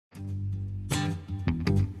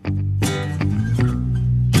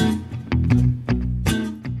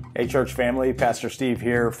Hey church family, Pastor Steve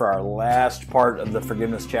here for our last part of the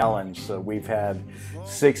Forgiveness Challenge. So we've had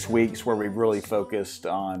 6 weeks where we've really focused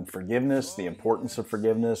on forgiveness, the importance of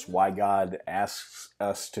forgiveness, why God asks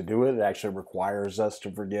us to do it. It actually requires us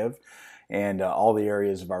to forgive, and all the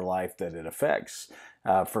areas of our life that it affects.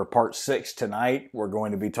 For part 6 tonight, we're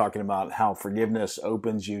going to be talking about how forgiveness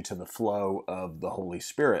opens you to the flow of the Holy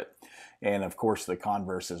Spirit. And of course, the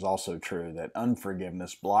converse is also true, that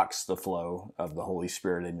unforgiveness blocks the flow of the Holy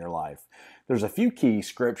Spirit in your life. There's a few key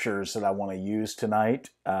scriptures that I want to use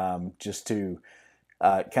tonight just to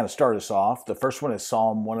kind of start us off. The first one is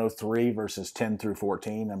Psalm 103, verses 10 through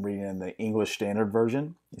 14. I'm reading in the English Standard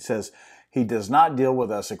Version. It says, "He does not deal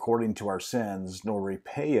with us according to our sins, nor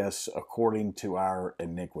repay us according to our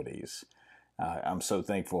iniquities." I'm so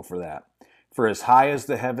thankful for that. "For as high as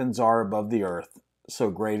the heavens are above the earth, so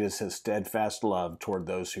great is his steadfast love toward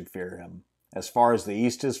those who fear him. As far as the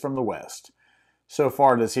east is from the west, so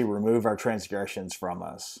far does he remove our transgressions from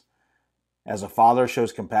us. As a father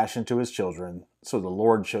shows compassion to his children, so the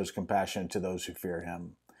Lord shows compassion to those who fear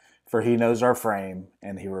him. For he knows our frame,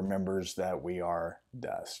 and he remembers that we are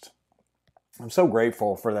dust." I'm so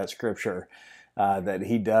grateful for that scripture, that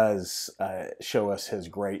he does show us his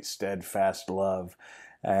great steadfast love.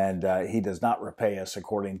 And he does not repay us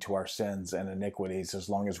according to our sins and iniquities as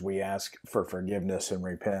long as we ask for forgiveness and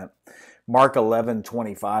repent. Mark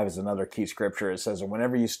 11:25 is another key scripture. It says, "And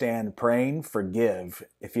whenever you stand praying, forgive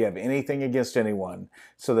if you have anything against anyone,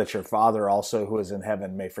 so that your Father also who is in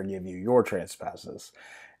heaven may forgive you your trespasses."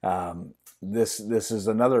 This is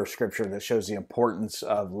another scripture that shows the importance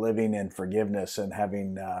of living in forgiveness and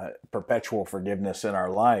having perpetual forgiveness in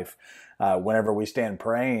our life. Whenever we stand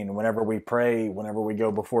praying, whenever we pray, whenever we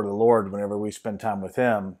go before the Lord, whenever we spend time with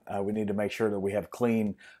him, we need to make sure that we have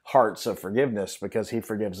clean hearts of forgiveness, because he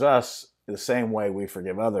forgives us the same way we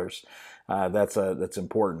forgive others. That's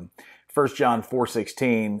important. 1 John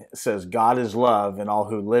 4:16 says, "God is love, and all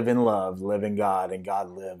who live in love live in God, and God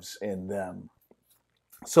lives in them."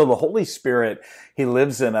 So the Holy Spirit, he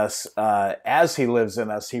lives in us. As he lives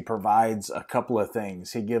in us, he provides a couple of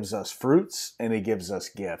things. He gives us fruits and he gives us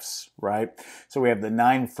gifts, right? So we have the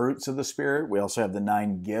 9 fruits of the Spirit. We also have the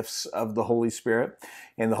 9 gifts of the Holy Spirit.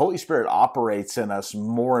 And the Holy Spirit operates in us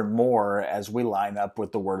more and more as we line up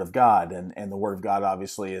with the Word of God. And the Word of God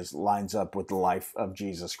obviously lines up with the life of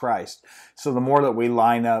Jesus Christ. So the more that we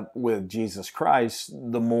line up with Jesus Christ,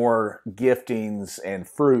 the more giftings and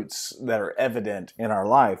fruits that are evident in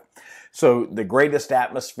our life. So the greatest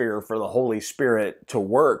atmosphere for the Holy Spirit to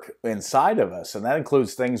work inside of us, and that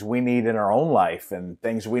includes things we need in our own life and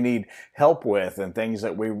things we need help with and things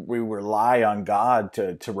that we rely on God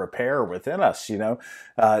to repair within us.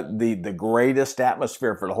 The greatest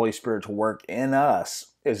atmosphere for the Holy Spirit to work in us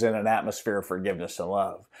is in an atmosphere of forgiveness and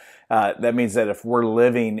love. That means that if we're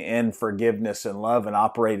living in forgiveness and love and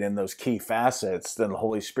operating in those key facets, then the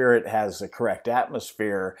Holy Spirit has the correct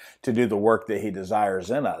atmosphere to do the work that he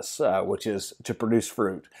desires in us, which is to produce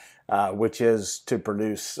fruit, which is to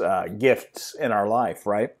produce gifts in our life,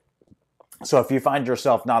 right? So if you find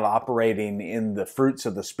yourself not operating in the fruits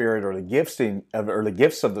of the Spirit or the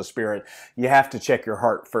gifts of the Spirit, you have to check your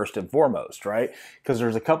heart first and foremost, right? Because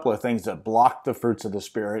there's a couple of things that block the fruits of the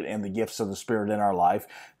Spirit and the gifts of the Spirit in our life.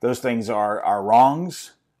 Those things are our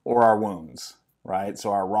wrongs or our wounds, right?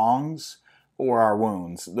 So our wrongs or our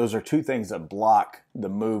wounds. Those are 2 things that block the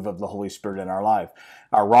move of the Holy Spirit in our life.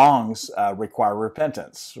 Our wrongs require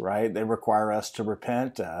repentance, right? They require us to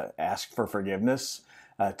repent, ask for forgiveness,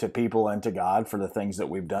 to people and to God for the things that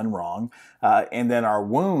we've done wrong. And then our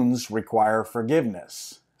wounds require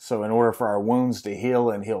forgiveness. So in order for our wounds to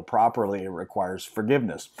heal and heal properly, it requires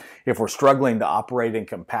forgiveness. If we're struggling to operate in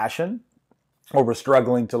compassion, or we're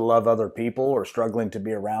struggling to love other people, or struggling to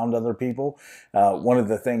be around other people, one of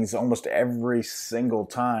the things almost every single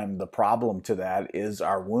time, the problem to that is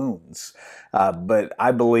our wounds. But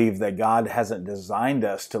I believe that God hasn't designed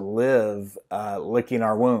us to live licking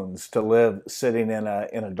our wounds, to live sitting in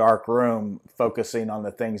a dark room focusing on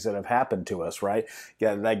the things that have happened to us, right?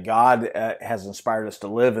 Yeah, that God has inspired us to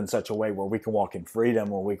live in such a way where we can walk in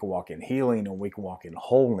freedom, where we can walk in healing, and we can walk in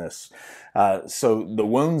wholeness. So the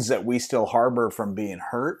wounds that we still harbor from being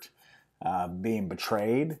hurt, being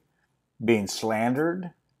betrayed, being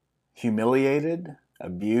slandered, humiliated,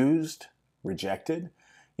 abused, rejected,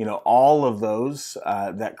 all of those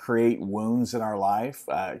that create wounds in our life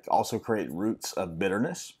also create roots of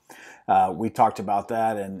bitterness. We talked about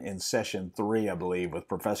that in session 3, I believe, with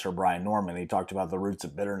Professor Brian Norman. He talked about the roots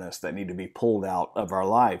of bitterness that need to be pulled out of our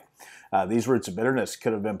life. These roots of bitterness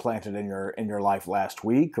could have been planted in your life last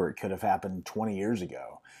week, or it could have happened 20 years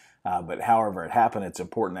ago. But however it happened, it's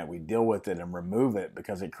important that we deal with it and remove it,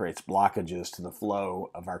 because it creates blockages to the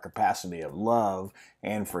flow of our capacity of love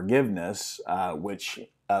and forgiveness, which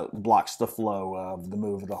blocks the flow of the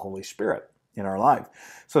move of the Holy Spirit in our life.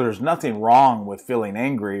 So there's nothing wrong with feeling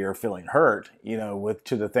angry or feeling hurt,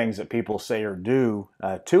 to the things that people say or do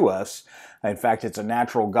to us. In fact, it's a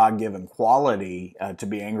natural God-given quality to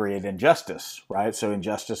be angry at injustice, right? So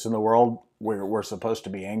injustice in the world, we're supposed to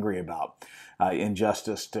be angry about.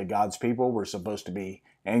 Injustice to God's people, we're supposed to be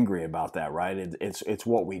angry about that, right? It's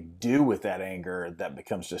what we do with that anger that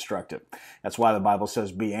becomes destructive. That's why the Bible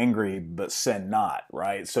says, "Be angry, but sin not,"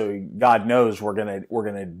 right? So God knows we're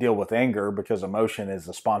gonna deal with anger, because emotion is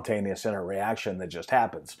a spontaneous inner reaction that just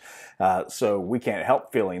happens. So we can't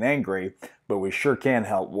help feeling angry, but we sure can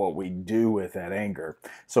help what we do with that anger.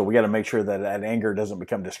 So we got to make sure that that anger doesn't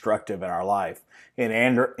become destructive in our life. In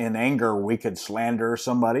anger, we could slander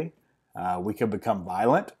somebody. We could become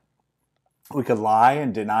violent. We could lie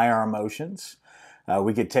and deny our emotions.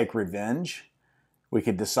 We could take revenge. We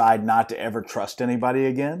could decide not to ever trust anybody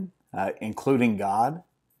again, including God.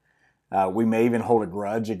 We may even hold a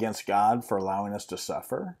grudge against God for allowing us to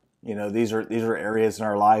suffer. These are areas in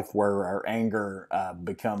our life where our anger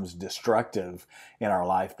becomes destructive in our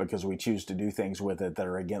life, because we choose to do things with it that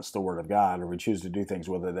are against the Word of God, or we choose to do things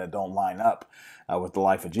with it that don't line up with the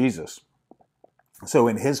life of Jesus. So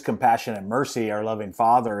in His compassion and mercy, our loving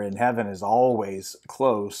Father in heaven is always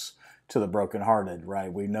close to the brokenhearted,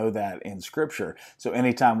 right? We know that in Scripture. So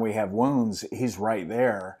anytime we have wounds, He's right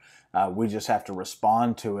there. We just have to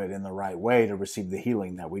respond to it in the right way to receive the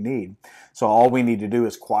healing that we need. So all we need to do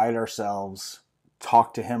is quiet ourselves,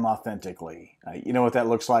 talk to Him authentically. You know what that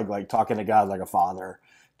looks like talking to God like a father,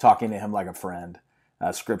 talking to Him like a friend.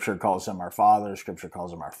 Scripture calls Him our Father. Scripture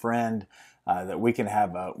calls Him our friend. That we can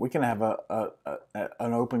have an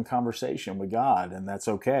open conversation with God, and that's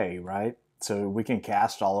okay, right? So we can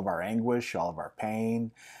cast all of our anguish, all of our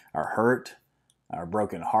pain, our hurt, our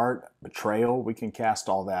broken heart, betrayal. We can cast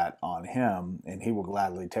all that on Him, and He will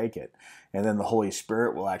gladly take it. And then the Holy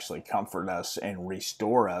Spirit will actually comfort us and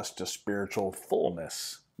restore us to spiritual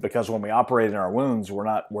fullness. Because when we operate in our wounds, we're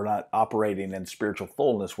not operating in spiritual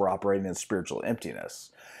fullness, we're operating in spiritual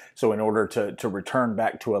emptiness. So in order to return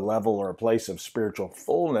back to a level or a place of spiritual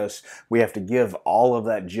fullness, we have to give all of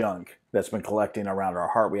that junk that's been collecting around our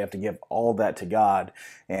heart. We have to give all that to God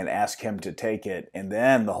and ask Him to take it. And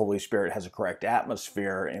then the Holy Spirit has a correct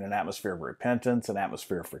atmosphere, in an atmosphere of repentance, an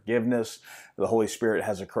atmosphere of forgiveness. The Holy Spirit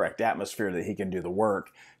has a correct atmosphere that He can do the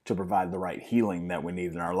work to provide the right healing that we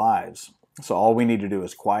need in our lives. So all we need to do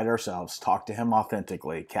is quiet ourselves, talk to Him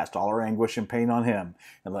authentically, cast all our anguish and pain on Him,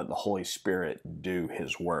 and let the Holy Spirit do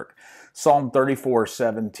His work. Psalm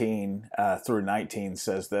 34:17 through 19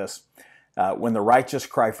 says this: when the righteous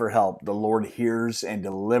cry for help, the Lord hears and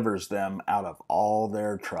delivers them out of all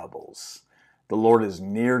their troubles. The Lord is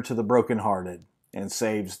near to the brokenhearted and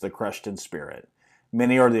saves the crushed in spirit.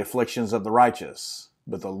 Many are the afflictions of the righteous,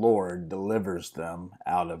 but the Lord delivers them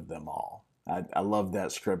out of them all. I love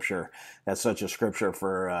that scripture. That's such a scripture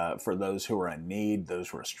for those who are in need, those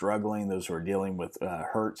who are struggling, those who are dealing with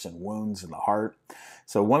hurts and wounds in the heart.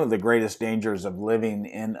 So one of the greatest dangers of living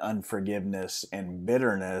in unforgiveness and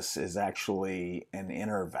bitterness is actually an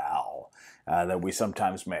inner vow that we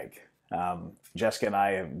sometimes make. Jessica and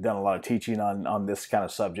I have done a lot of teaching on this kind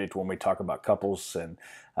of subject when we talk about couples and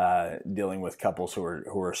dealing with couples who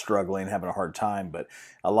are struggling, having a hard time. But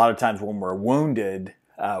a lot of times when we're wounded,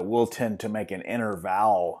 we'll tend to make an inner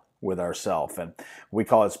vow with ourselves, and we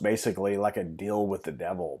call it basically like a deal with the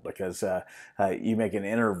devil, because you make an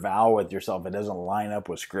inner vow with yourself. It doesn't line up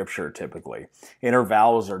with Scripture typically. Inner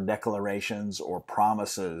vows are declarations or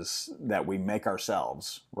promises that we make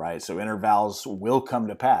ourselves, right? So inner vows will come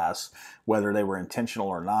to pass, whether they were intentional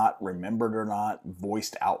or not, remembered or not,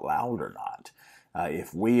 voiced out loud or not.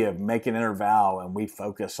 If we have make an inner vow and we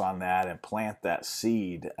focus on that and plant that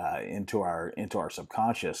seed into our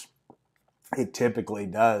subconscious, it typically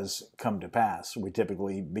does come to pass. We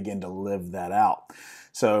typically begin to live that out.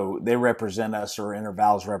 So they represent us, or inner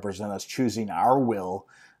vows represent us choosing our will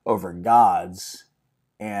over God's,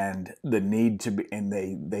 and they need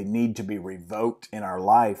to be revoked in our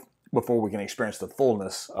life before we can experience the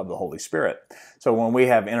fullness of the Holy Spirit. So when we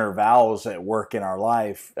have inner vows at work in our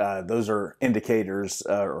life, those are indicators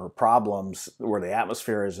or problems where the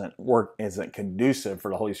atmosphere isn't conducive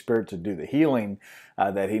for the Holy Spirit to do the healing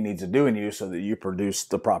that He needs to do in you, so that you produce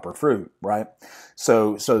the proper fruit, right?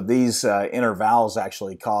 So these inner vows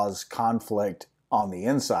actually cause conflict on the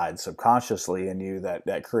inside subconsciously in you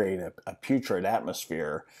that create a putrid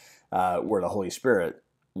atmosphere where the Holy Spirit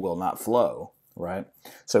will not flow. right?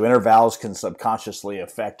 So inner vows can subconsciously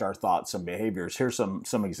affect our thoughts and behaviors. Here's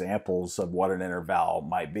some examples of what an inner vow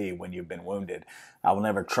might be when you've been wounded. I will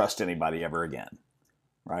never trust anybody ever again,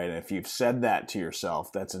 right? And if you've said that to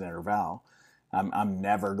yourself, that's an inner vow. I'm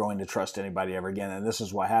never going to trust anybody ever again. And this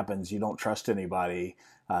is what happens. You don't trust anybody,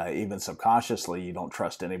 even subconsciously, you don't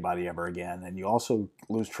trust anybody ever again. And you also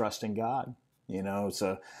lose trust in God.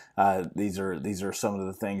 So these are some of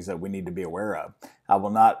the things that we need to be aware of. I will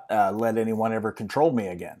not let anyone ever control me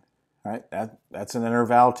again. Right? That's an inner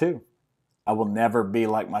vow too. I will never be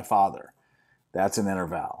like my father. That's an inner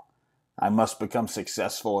vow. I must become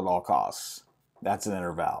successful at all costs. That's an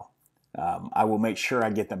inner vow. I will make sure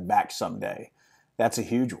I get them back someday. That's a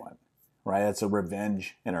huge one, right? That's a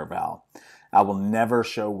revenge inner vow. I will never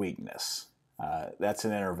show weakness. That's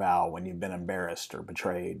an inner vow when you've been embarrassed or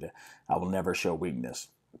betrayed. I will never show weakness.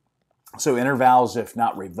 So inner vows, if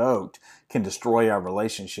not revoked, can destroy our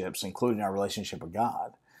relationships, including our relationship with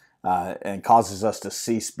God, and causes us to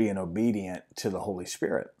cease being obedient to the Holy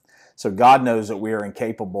Spirit. So God knows that we are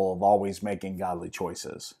incapable of always making godly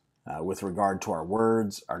choices with regard to our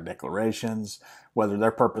words, our declarations, whether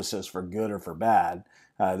their purpose is for good or for bad.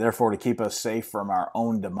 Therefore, to keep us safe from our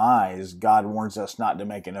own demise, God warns us not to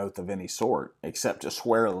make an oath of any sort, except to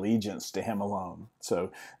swear allegiance to Him alone.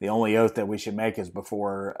 So the only oath that we should make is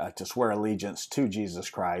before to swear allegiance to Jesus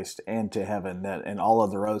Christ and to heaven, and all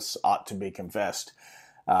other oaths ought to be confessed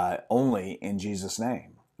only in Jesus'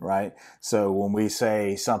 name, right? So when we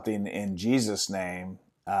say something in Jesus' name,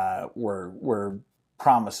 we're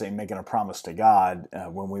making a promise to God.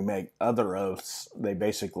 When we make other oaths, they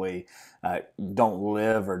basically don't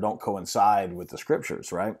live or don't coincide with the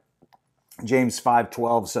scriptures, right? James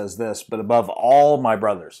 5:12 says this, but above all, my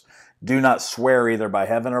brothers, do not swear either by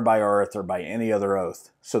heaven or by earth or by any other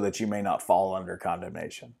oath, so that you may not fall under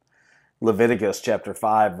condemnation. Leviticus chapter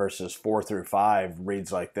 5 verses 4 through 5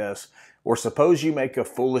 reads like this, or suppose you make a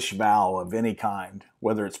foolish vow of any kind,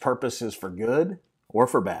 whether its purpose is for good or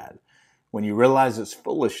for bad. When you realize its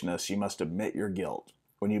foolishness, you must admit your guilt.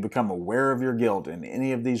 When you become aware of your guilt in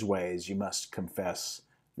any of these ways, you must confess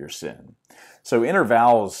your sin. So inner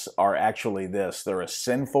vows are actually this. They're a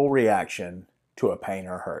sinful reaction to a pain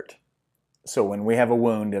or hurt. So when we have a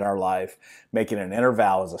wound in our life, making an inner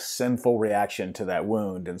vow is a sinful reaction to that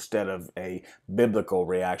wound instead of a biblical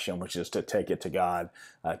reaction, which is to take it to God,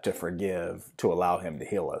 to forgive, to allow Him to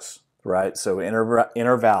heal us. Right, so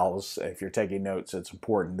inner vows. If you're taking notes, it's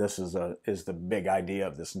important. This is the big idea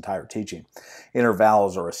of this entire teaching. Inner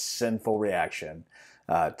vows are a sinful reaction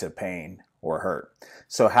to pain or hurt.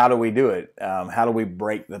 So how do we do it? How do we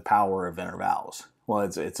break the power of inner vows? Well,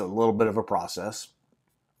 it's a little bit of a process,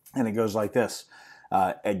 and it goes like this: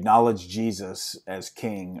 acknowledge Jesus as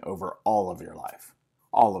King over all of your life.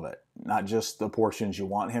 All of it, not just the portions you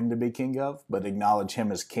want Him to be king of, but acknowledge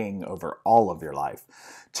Him as king over all of your life.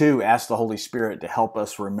 2, ask the Holy Spirit to help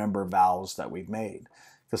us remember vows that we've made.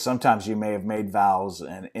 Because sometimes you may have made vows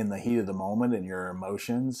and in the heat of the moment in your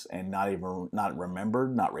emotions and not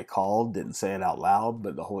remembered, not recalled, didn't say it out loud,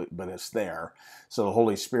 but it's there. So the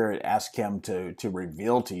Holy Spirit, ask Him to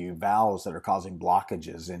reveal to you vows that are causing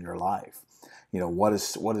blockages in your life. What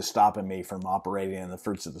is stopping me from operating in the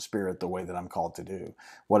fruits of the Spirit the way that I'm called to do?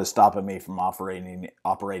 What is stopping me from operating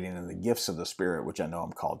in the gifts of the Spirit, which I know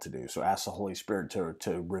I'm called to do? So ask the Holy Spirit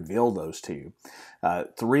to reveal those to you.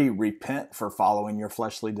 3, repent for following your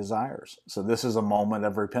fleshly desires. So this is a moment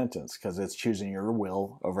of repentance because it's choosing your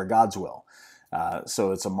will over God's will.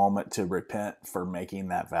 So it's a moment to repent for making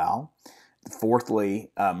that vow.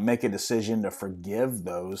 4thly, make a decision to forgive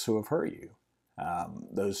those who have hurt you.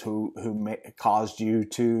 Those who caused you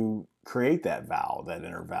to create that vow, that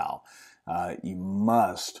inner vow. You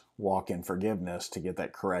must walk in forgiveness to get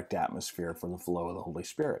that correct atmosphere for the flow of the Holy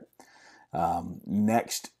Spirit.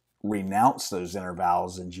 Next, renounce those inner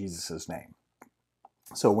vows in Jesus' name.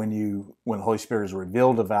 So when the Holy Spirit has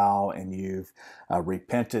revealed a vow and you've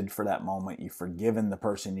repented for that moment, you've forgiven the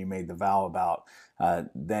person you made the vow about,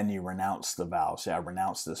 then you renounce the vow. Say, I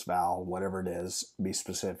renounce this vow, whatever it is, be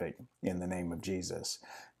specific, in the name of Jesus.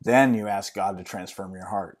 Then you ask God to transform your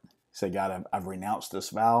heart. Say, God, I've renounced this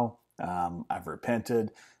vow. I've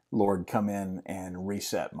repented. Lord, come in and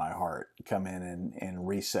reset my heart. Come in and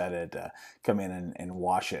reset it. Come in and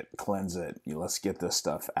wash it, cleanse it. Let's get this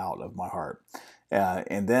stuff out of my heart.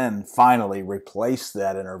 And then finally, replace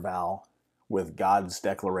that inner vow with God's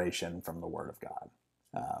declaration from the Word of God.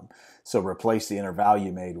 So replace the inner vow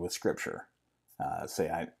you made with Scripture.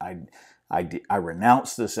 Say, I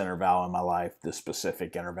renounce this inner vow in my life, this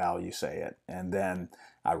specific inner vow, you say it, and then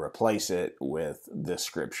I replace it with this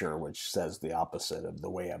Scripture, which says the opposite of the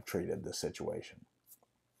way I've treated this situation.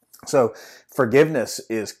 So forgiveness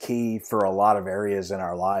is key for a lot of areas in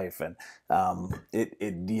our life, and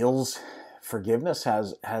it deals. Forgiveness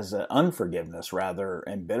has unforgiveness rather,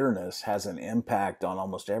 and bitterness has an impact on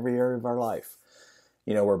almost every area of our life.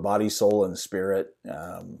 You know, we're body, soul, and spirit,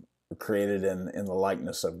 created in the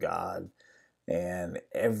likeness of God. And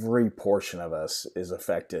every portion of us is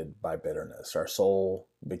affected by bitterness. Our soul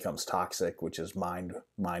becomes toxic, which is mind,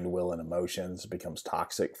 will, and emotions, becomes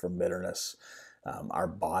toxic from bitterness. Our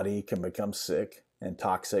body can become sick and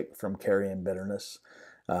toxic from carrying bitterness.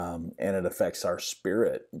 And it affects our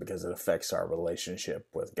spirit because it affects our relationship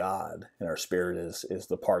with God. And our spirit is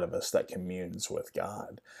the part of us that communes with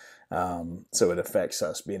God. So it affects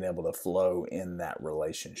us being able to flow in that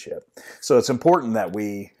relationship. So it's important that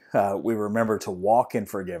we remember to walk in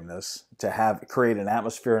forgiveness, to create an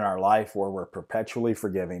atmosphere in our life where we're perpetually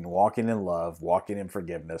forgiving, walking in love, walking in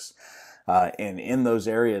forgiveness. And in those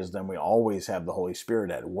areas, then we always have the Holy Spirit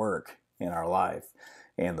at work in our life.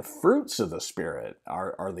 And the fruits of the Spirit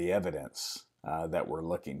are the evidence that we're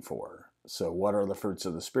looking for. So what are the fruits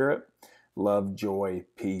of the Spirit? Love, joy,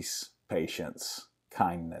 peace, patience,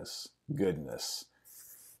 kindness, goodness,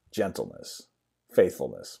 gentleness,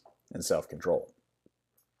 faithfulness, and self-control.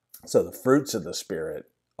 So the fruits of the Spirit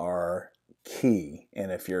are key.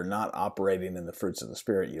 And if you're not operating in the fruits of the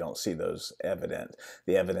Spirit, you don't see those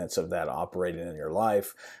the evidence of that operating in your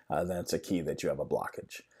life, then it's a key that you have a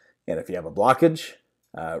blockage. And if you have a blockage,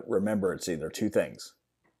 remember it's either two things.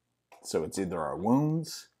 So it's either our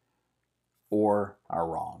wounds or our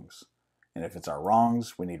wrongs. And if it's our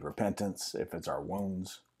wrongs, we need repentance. If it's our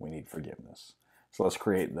wounds, we need forgiveness. So let's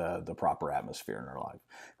create the proper atmosphere in our life.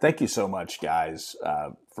 Thank you so much, guys,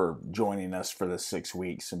 for joining us for this 6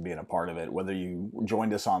 weeks and being a part of it. Whether you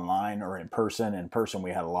joined us online or in person. In person,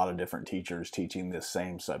 we had a lot of different teachers teaching this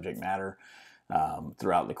same subject matter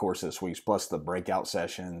throughout the course of this week, plus the breakout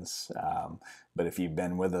sessions. But if you've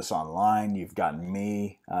been with us online, you've gotten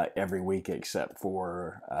me every week except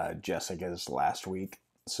for Jessica's last week.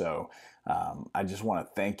 So I just want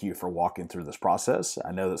to thank you for walking through this process.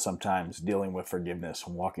 I know that sometimes dealing with forgiveness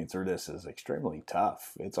and walking through this is extremely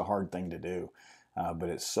tough. It's a hard thing to do, but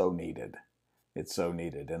it's so needed. It's so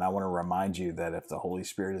needed. And I want to remind you that if the Holy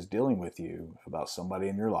Spirit is dealing with you about somebody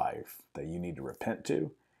in your life that you need to repent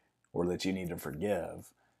to or that you need to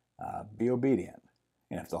forgive, be obedient.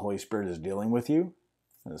 And if the Holy Spirit is dealing with you,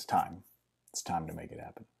 then it's time. It's time to make it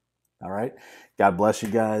happen. All right. God bless you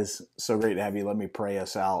guys. So great to have you. Let me pray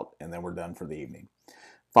us out, and then we're done for the evening.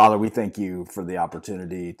 Father, we thank you for the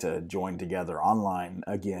opportunity to join together online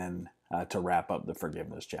again to wrap up the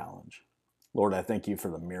Forgiveness Challenge. Lord, I thank you for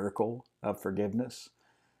the miracle of forgiveness.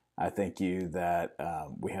 I thank you that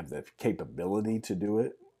we have the capability to do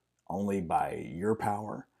it only by your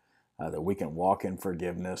power, that we can walk in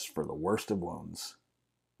forgiveness for the worst of wounds.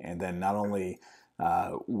 And then not only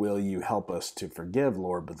will you help us to forgive,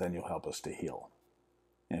 Lord, but then you'll help us to heal.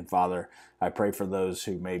 And Father, I pray for those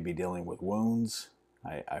who may be dealing with wounds.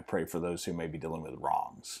 I pray for those who may be dealing with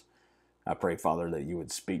wrongs. I pray, Father, that you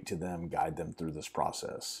would speak to them, guide them through this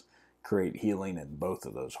process, create healing in both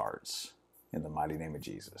of those hearts. In the mighty name of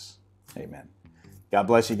Jesus, amen. God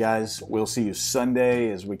bless you guys. We'll see you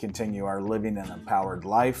Sunday as we continue our Living an Empowered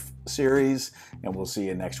Life series, and we'll see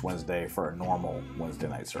you next Wednesday for a normal Wednesday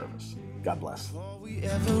night service. God bless. Before we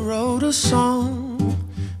ever wrote a song,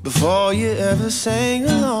 before you ever sang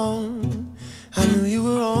along,